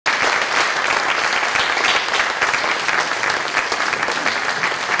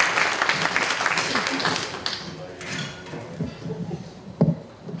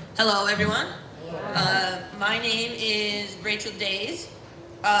Hello, everyone. My name is Rachel Days,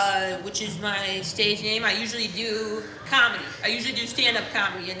 which is my stage name. I usually do comedy. I usually do stand-up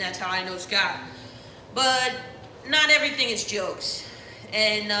comedy, and that's how I know Scott. But not everything is jokes.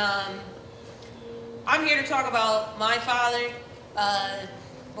 And I'm here to talk about my father.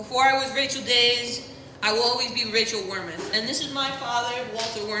 Before I was Rachel Days, I will always be Rachel Wormuth. And this is my father,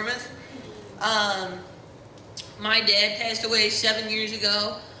 Walter Wormuth. My dad passed away 7 years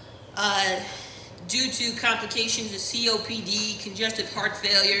ago due to complications of COPD, congestive heart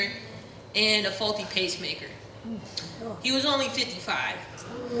failure, and a faulty pacemaker. He was only 55.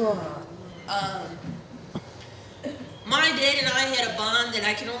 My dad and I had a bond that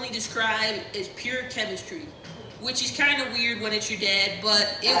I can only describe as pure chemistry, which is kind of weird when it's your dad,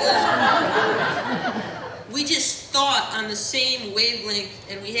 but it was, we just thought on the same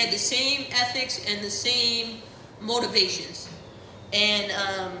wavelength, and we had the same ethics and the same motivations. And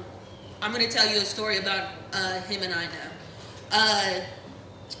I'm going to tell you a story about him and I now.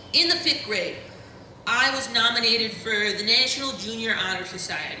 In the 5th grade, I was nominated for the National Junior Honor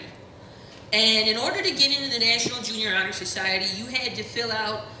Society. And in order to get into the National Junior Honor Society, you had to fill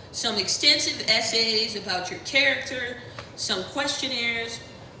out some extensive essays about your character, some questionnaires,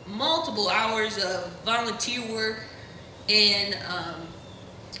 multiple hours of volunteer work, and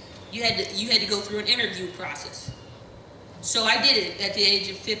you had to go through an interview process. So I did it at the age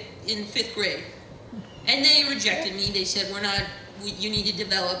of 5th grade, and they rejected me. They said, you need to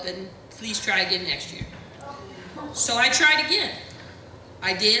develop, and please try again next year. So I tried again.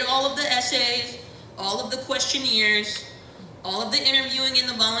 I did all of the essays, all of the questionnaires, all of the interviewing in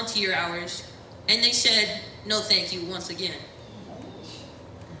the volunteer hours, and they said, no thank you, once again.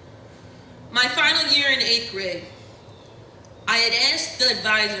 My final year in 8th grade, I had asked the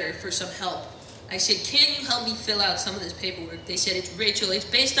advisor for some help. I said, can you help me fill out some of this paperwork? They said, Rachel, it's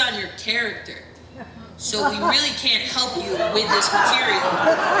based on your character, so we really can't help you with this material.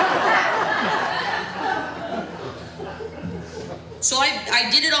 So I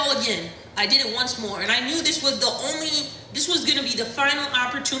did it all again. I did it once more, and I knew this was going to be the final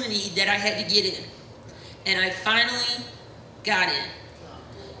opportunity that I had to get in. And I finally got in.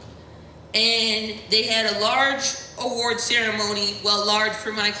 And they had a large award ceremony, well, large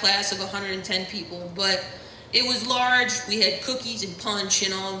for my class of 110 people, but it was large. We had cookies and punch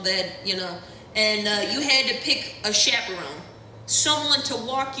and all that, you know, and you had to pick a chaperone, someone to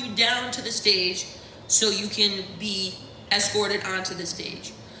walk you down to the stage so you can be escorted onto the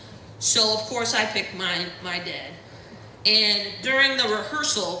stage. So, of course, I picked my dad. And during the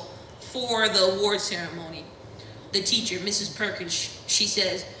rehearsal for the award ceremony, the teacher, Mrs. Perkins, she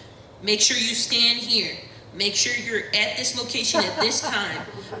says, make sure you stand here. Make sure you're at this location at this time.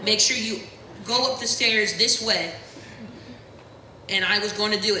 Make sure you go up the stairs this way. And I was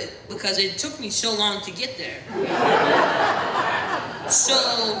going to do it because it took me so long to get there. So,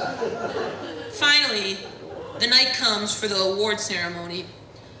 finally, the night comes for the award ceremony.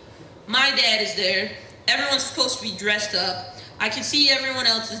 My dad is there. Everyone's supposed to be dressed up. I can see everyone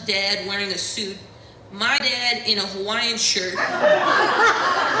else's dad wearing a suit. My dad in a Hawaiian shirt.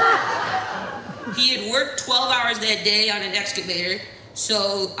 He had worked 12 hours that day on an excavator,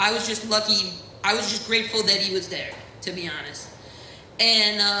 so I was just lucky. I was just grateful that he was there, to be honest.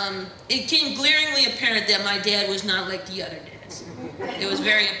 And it became glaringly apparent that my dad was not like the other dads. It was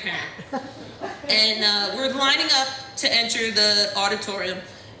very apparent. And we're lining up to enter the auditorium,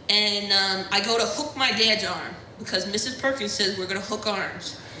 and I go to hook my dad's arm because Mrs. Perkins says we're going to hook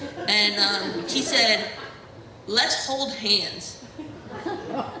arms. And he said, let's hold hands.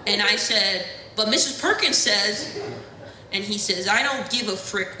 And I said, but Mrs. Perkins says, and he says, I don't give a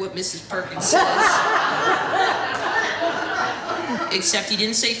frick what Mrs. Perkins says. Except he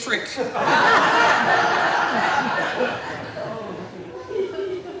didn't say frick.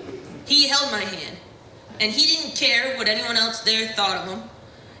 He held my hand, and he didn't care what anyone else there thought of him,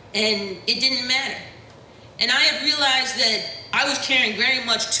 and it didn't matter. And I had realized that I was caring very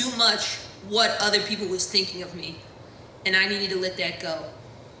much too much what other people was thinking of me, and I needed to let that go.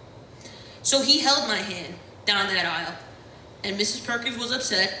 So he held my hand down that aisle, and Mrs. Perkins was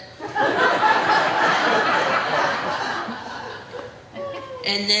upset.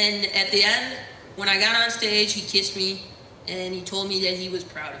 And then at the end, when I got on stage, he kissed me, and he told me that he was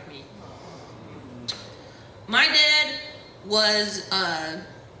proud of me. My dad was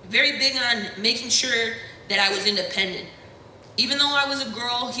very big on making sure that I was independent. Even though I was a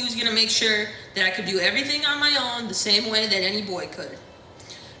girl, he was going to make sure that I could do everything on my own the same way that any boy could.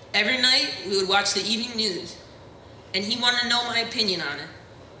 Every night, we would watch the evening news, and he wanted to know my opinion on it.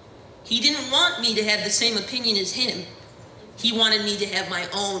 He didn't want me to have the same opinion as him. He wanted me to have my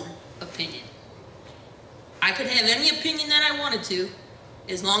own opinion. I could have any opinion that I wanted to,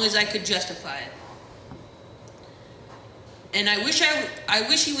 as long as I could justify it. And I wish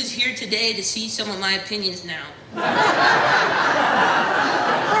he was here today to see some of my opinions now.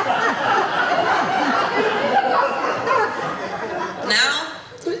 Now,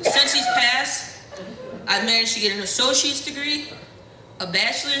 since he's passed, I've managed to get an associate's degree, a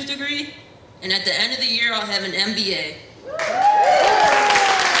bachelor's degree, and at the end of the year, I'll have an MBA.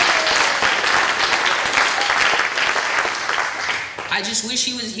 I just wish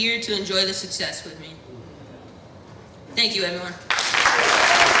he was here to enjoy the success with me. Thank you, everyone.